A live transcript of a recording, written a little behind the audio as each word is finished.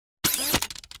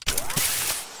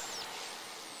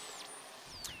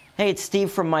Hey, it's Steve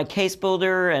from My Case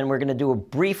Builder, and we're going to do a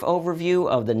brief overview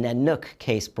of the Nanuk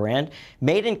Case Brand.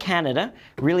 Made in Canada,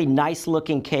 really nice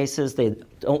looking cases. They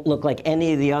don't look like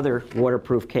any of the other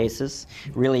waterproof cases.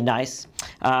 Really nice.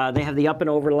 They have the up and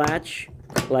over latch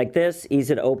like this,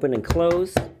 easy to open and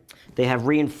close. They have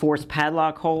reinforced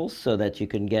padlock holes so that you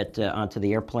can get onto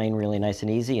the airplane really nice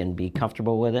and easy and be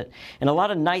comfortable with it. And a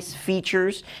lot of nice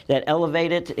features that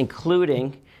elevate it,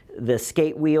 including the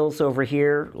skate wheels over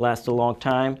here, last a long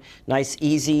time. Nice,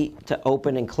 easy to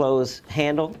open and close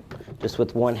handle, just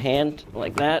with one hand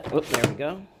like that. Oop, there we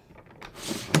go.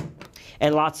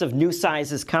 And lots of new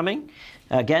sizes coming.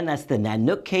 Again, that's the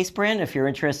Nanuk Case Brand. If you're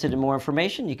interested in more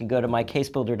information, you can go to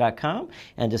mycasebuilder.com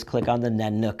and just click on the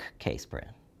Nanuk Case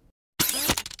Brand.